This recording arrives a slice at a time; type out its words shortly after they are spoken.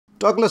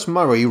Douglas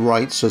Murray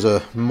writes as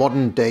a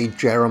modern-day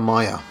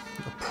Jeremiah,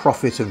 a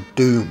prophet of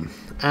doom,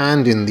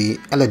 and in the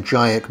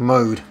elegiac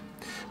mode.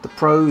 The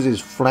prose is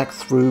flecked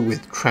through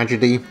with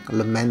tragedy,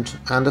 lament,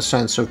 and a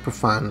sense of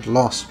profound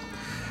loss.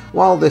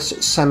 While this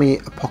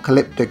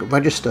semi-apocalyptic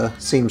register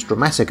seems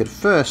dramatic at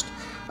first,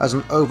 as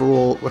an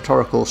overall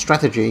rhetorical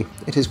strategy,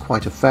 it is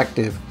quite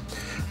effective.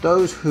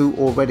 Those who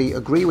already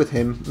agree with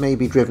him may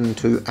be driven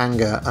to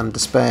anger and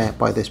despair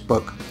by this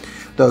book.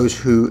 Those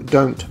who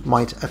don't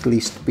might at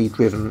least be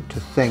driven to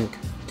think.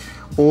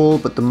 All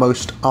but the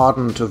most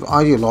ardent of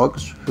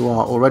ideologues, who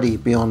are already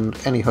beyond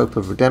any hope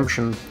of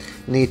redemption,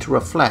 need to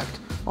reflect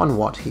on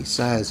what he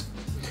says.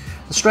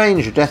 The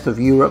Strange Death of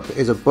Europe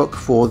is a book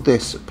for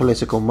this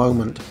political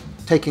moment,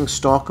 taking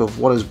stock of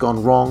what has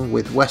gone wrong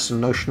with Western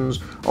notions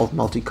of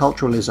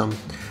multiculturalism,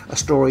 a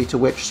story to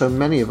which so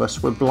many of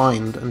us were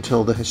blind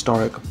until the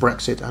historic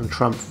Brexit and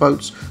Trump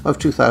votes of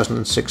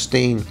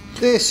 2016.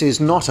 This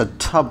is not a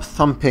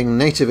tub-thumping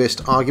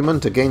nativist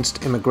argument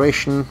against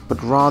immigration,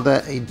 but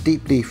rather a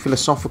deeply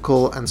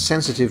philosophical and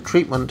sensitive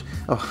treatment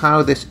of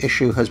how this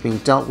issue has been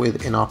dealt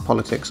with in our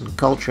politics and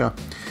culture.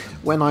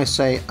 When I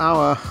say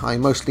our, I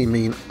mostly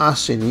mean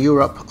us in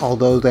Europe,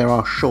 although there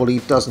are surely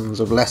dozens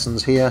of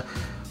lessons here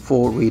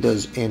for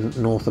readers in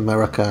North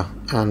America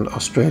and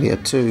Australia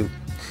too.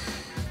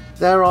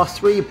 There are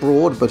three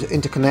broad but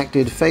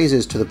interconnected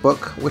phases to the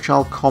book, which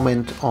I'll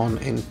comment on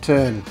in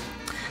turn.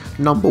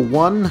 Number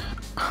 1,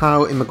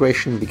 how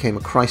immigration became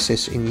a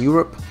crisis in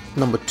Europe.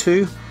 Number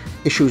 2,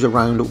 issues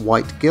around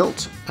white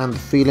guilt and the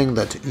feeling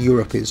that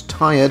Europe is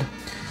tired.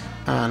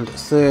 And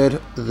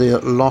third, the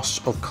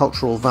loss of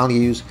cultural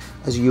values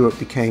as Europe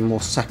became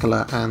more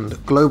secular and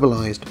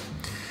globalized.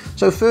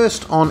 So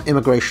first on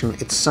immigration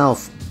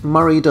itself,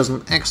 Murray does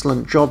an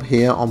excellent job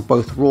here on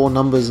both raw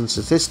numbers and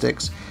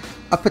statistics.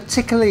 A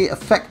particularly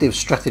effective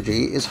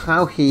strategy is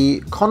how he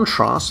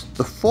contrasts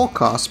the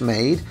forecasts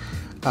made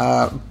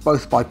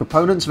both by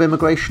proponents of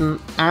immigration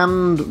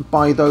and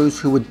by those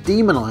who were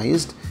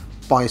demonized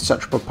by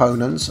such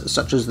proponents,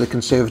 such as the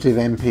Conservative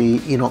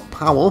MP Enoch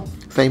Powell,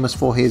 famous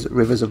for his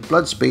Rivers of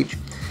Blood speech,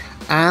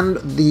 and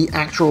the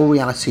actual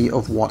reality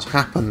of what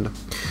happened.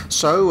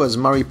 So, as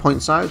Murray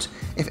points out,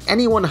 if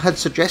anyone had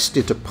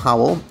suggested to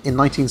Powell in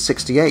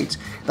 1968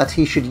 that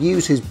he should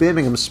use his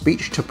Birmingham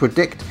speech to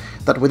predict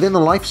that within the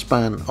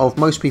lifespan of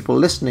most people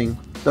listening,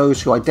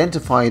 those who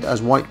identified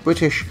as white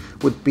British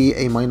would be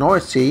a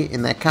minority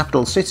in their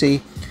capital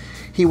city,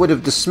 he would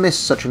have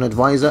dismissed such an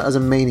advisor as a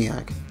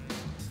maniac.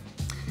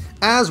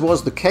 As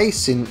was the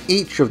case in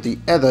each of the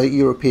other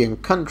European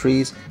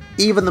countries,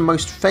 even the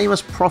most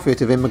famous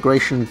prophet of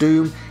immigration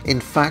doom in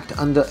fact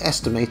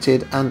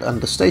underestimated and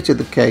understated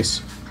the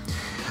case.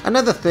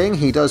 Another thing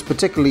he does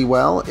particularly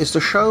well is to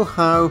show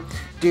how,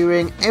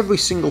 during every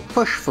single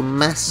push for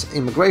mass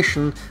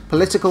immigration,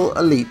 political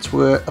elites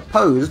were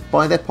opposed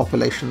by their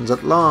populations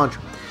at large.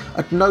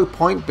 At no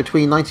point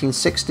between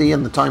 1960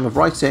 and the time of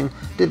writing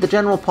did the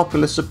general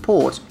populace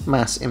support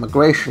mass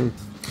immigration.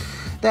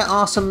 There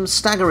are some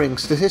staggering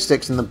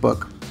statistics in the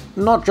book,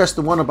 not just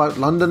the one about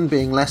London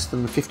being less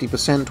than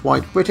 50%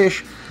 white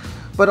British,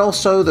 but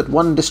also that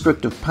one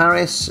district of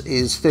Paris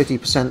is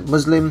 30%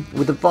 Muslim,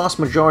 with the vast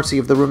majority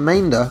of the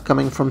remainder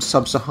coming from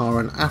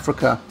sub-Saharan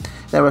Africa.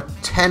 There are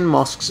 10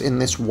 mosques in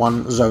this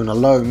one zone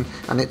alone,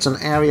 and it's an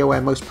area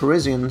where most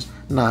Parisians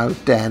now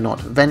dare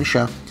not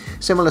venture.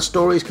 Similar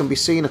stories can be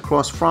seen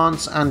across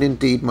France and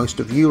indeed most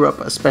of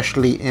Europe,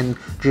 especially in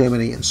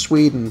Germany and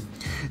Sweden.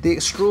 The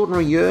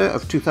extraordinary year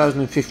of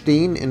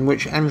 2015, in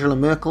which Angela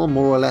Merkel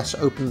more or less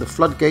opened the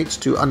floodgates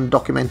to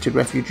undocumented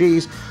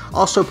refugees,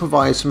 also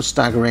provides some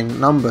staggering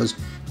numbers.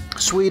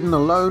 Sweden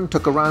alone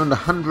took around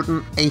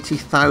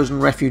 180,000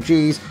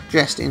 refugees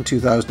just in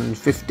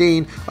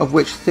 2015, of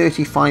which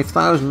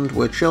 35,000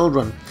 were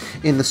children.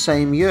 In the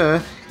same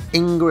year,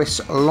 Ingris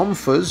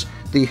Lomfors,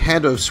 the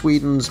head of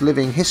Sweden's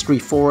Living History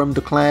Forum,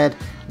 declared,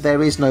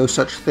 "There is no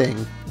such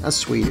thing as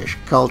Swedish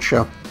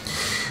culture."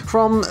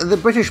 From the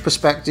British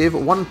perspective,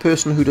 one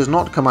person who does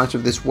not come out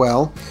of this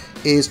well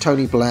is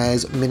Tony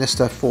Blair's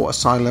Minister for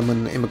Asylum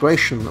and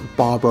Immigration,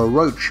 Barbara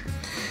Roach.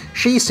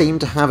 She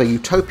seemed to have a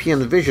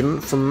utopian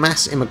vision for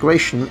mass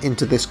immigration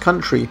into this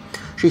country.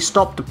 She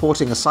stopped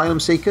deporting asylum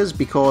seekers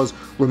because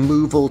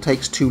removal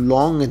takes too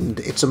long and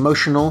it's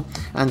emotional,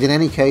 and in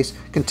any case,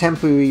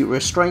 contemporary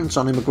restraints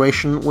on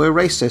immigration were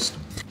racist.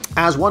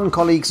 As one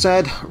colleague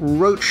said,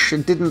 Roach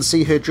didn't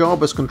see her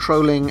job as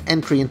controlling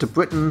entry into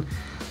Britain,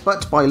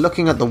 but by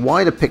looking at the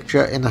wider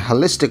picture in a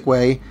holistic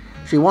way,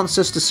 she wants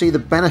us to see the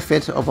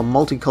benefit of a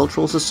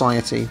multicultural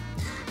society.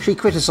 She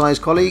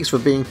criticised colleagues for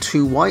being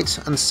too white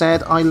and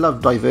said, "I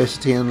love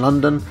diversity in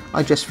London,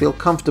 I just feel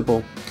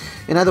comfortable."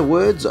 In other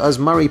words, as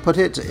Murray put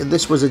it,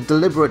 this was a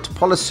deliberate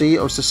policy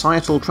of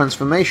societal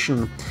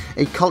transformation.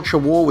 A culture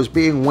war was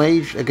being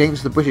waged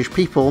against the British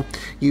people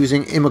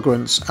using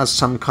immigrants as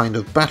some kind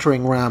of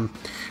battering ram.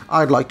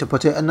 I'd like to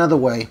put it another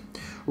way.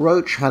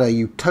 Roach had a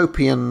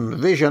utopian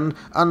vision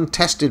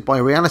untested by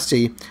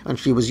reality, and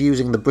she was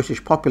using the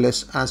British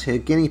populace as her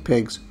guinea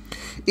pigs.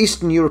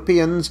 Eastern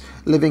Europeans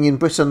living in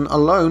Britain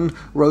alone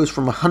rose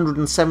from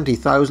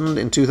 170,000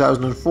 in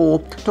 2004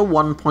 to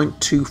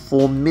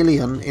 1.24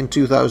 million in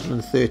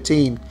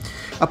 2013.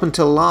 Up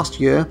until last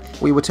year,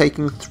 we were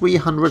taking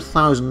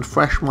 300,000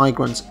 fresh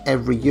migrants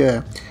every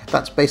year.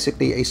 That's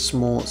basically a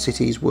small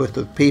city's worth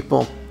of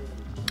people.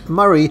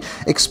 Murray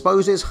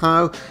exposes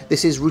how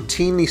this is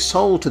routinely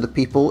sold to the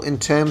people in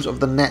terms of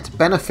the net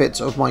benefits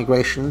of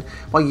migration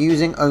by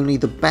using only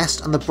the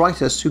best and the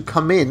brightest who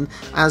come in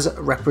as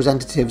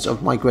representatives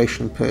of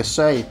migration per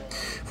se.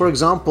 For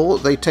example,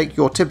 they take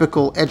your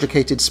typical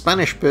educated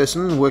Spanish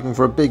person working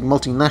for a big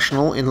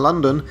multinational in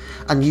London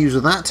and use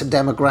that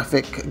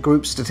demographic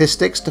group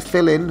statistics to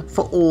fill in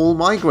for all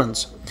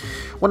migrants.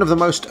 One of the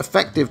most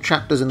effective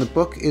chapters in the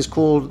book is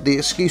called The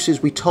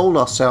Excuses We Told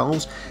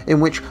Ourselves, in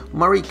which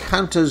Murray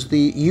counters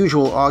the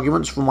usual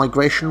arguments for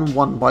migration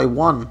one by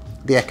one.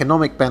 The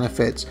economic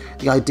benefits,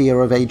 the idea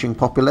of aging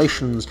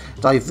populations,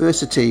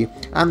 diversity,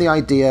 and the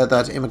idea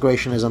that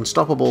immigration is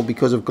unstoppable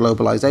because of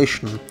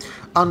globalization.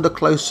 Under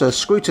closer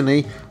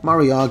scrutiny,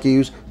 Murray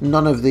argues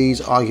none of these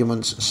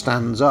arguments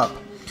stands up.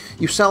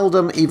 You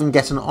seldom even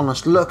get an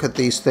honest look at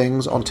these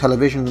things on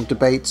television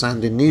debates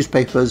and in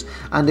newspapers,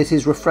 and it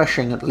is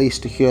refreshing at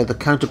least to hear the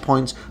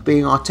counterpoints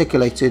being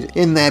articulated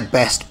in their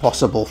best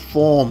possible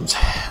forms.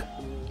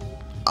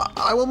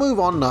 I will move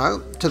on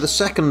now to the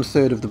second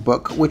third of the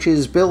book, which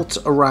is built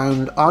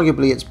around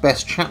arguably its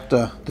best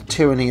chapter, The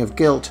Tyranny of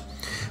Guilt.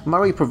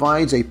 Murray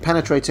provides a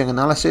penetrating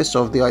analysis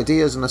of the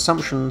ideas and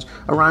assumptions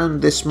around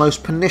this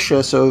most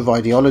pernicious of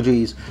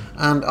ideologies,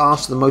 and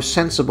asks the most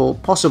sensible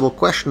possible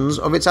questions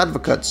of its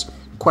advocates,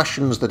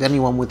 questions that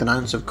anyone with an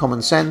ounce of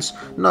common sense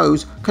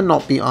knows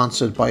cannot be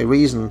answered by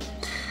reason.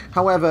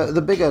 However,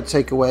 the bigger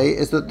takeaway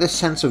is that this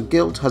sense of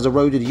guilt has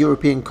eroded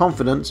European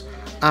confidence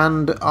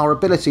and our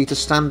ability to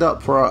stand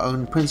up for our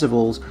own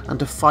principles and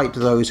to fight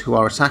those who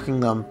are attacking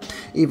them.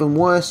 Even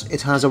worse,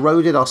 it has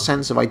eroded our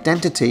sense of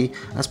identity,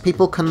 as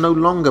people can no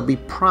longer be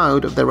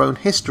proud of their own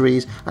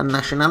histories and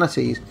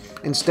nationalities,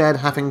 instead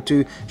having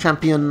to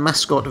champion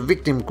mascot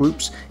victim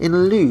groups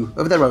in lieu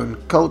of their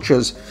own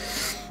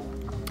cultures.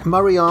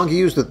 Murray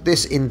argues that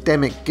this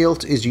endemic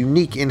guilt is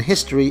unique in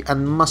history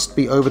and must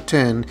be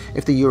overturned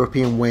if the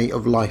European way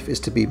of life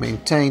is to be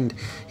maintained.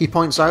 He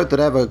points out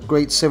that ever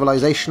great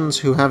civilizations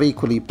who have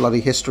equally bloody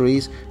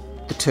histories,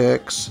 the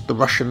Turks, the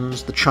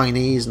Russians, the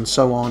Chinese, and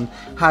so on,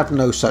 have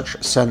no such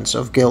sense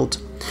of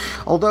guilt.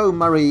 Although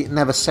Murray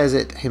never says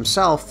it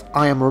himself,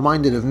 I am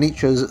reminded of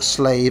Nietzsche's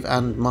slave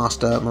and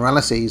master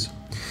moralities.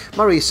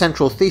 Murray's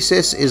central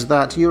thesis is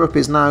that Europe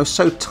is now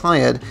so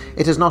tired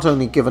it has not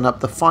only given up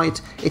the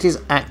fight, it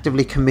is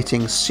actively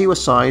committing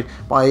suicide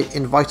by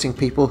inviting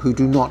people who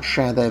do not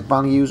share their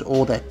values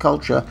or their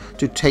culture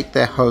to take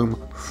their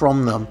home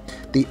from them,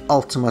 the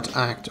ultimate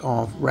act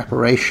of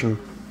reparation.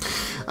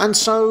 And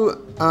so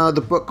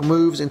the book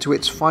moves into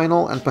its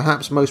final and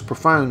perhaps most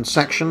profound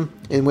section,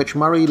 in which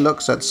Murray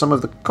looks at some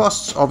of the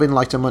costs of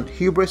Enlightenment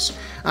hubris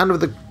and of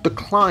the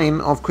decline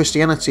of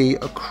Christianity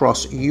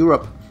across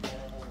Europe.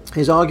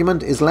 His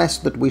argument is less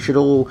that we should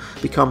all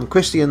become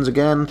Christians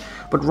again,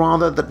 but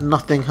rather that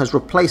nothing has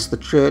replaced the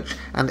Church,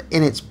 and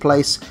in its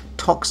place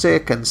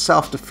toxic and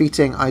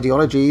self-defeating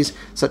ideologies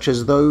such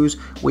as those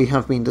we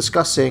have been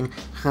discussing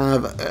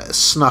have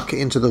snuck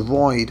into the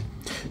void.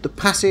 The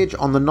passage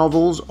on the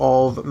novels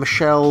of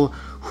Michel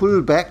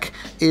Houellebecq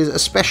is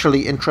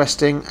especially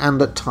interesting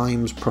and at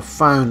times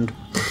profound.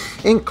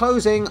 In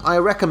closing, I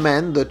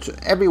recommend that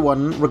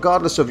everyone,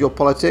 regardless of your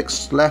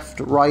politics, left,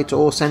 right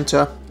or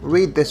centre,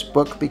 read this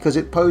book because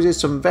it poses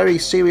some very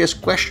serious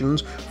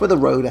questions for the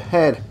road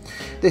ahead.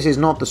 This is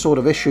not the sort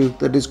of issue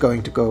that is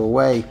going to go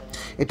away.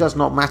 It does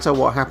not matter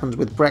what happens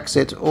with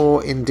Brexit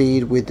or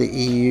indeed with the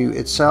EU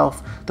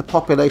itself. The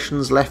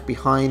populations left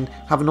behind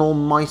have an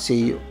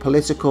almighty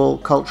political,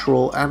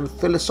 cultural and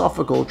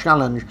philosophical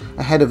challenge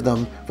ahead of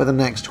them for the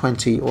next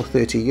 20 or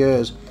 30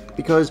 years.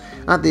 Because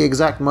at the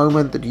exact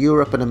moment that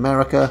Europe and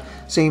America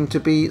seem to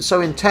be so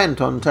intent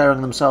on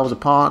tearing themselves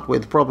apart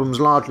with problems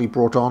largely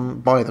brought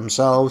on by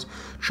themselves,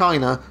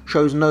 China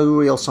shows no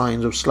real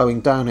signs of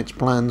slowing down its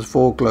plans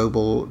for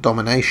global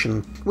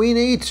domination. We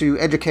need to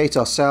educate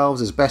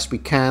ourselves as best we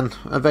can,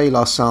 avail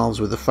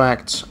ourselves with the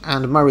facts,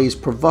 and Murray's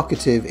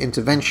provocative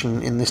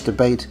intervention in this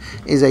debate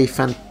is a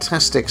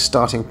fantastic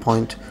starting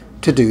point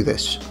to do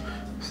this.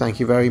 Thank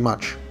you very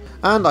much.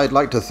 And I'd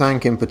like to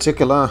thank in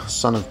particular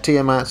Son of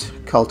Tiamat,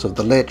 Cult of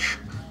the Lich,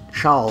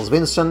 Charles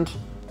Vincent,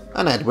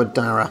 and Edward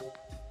Dara.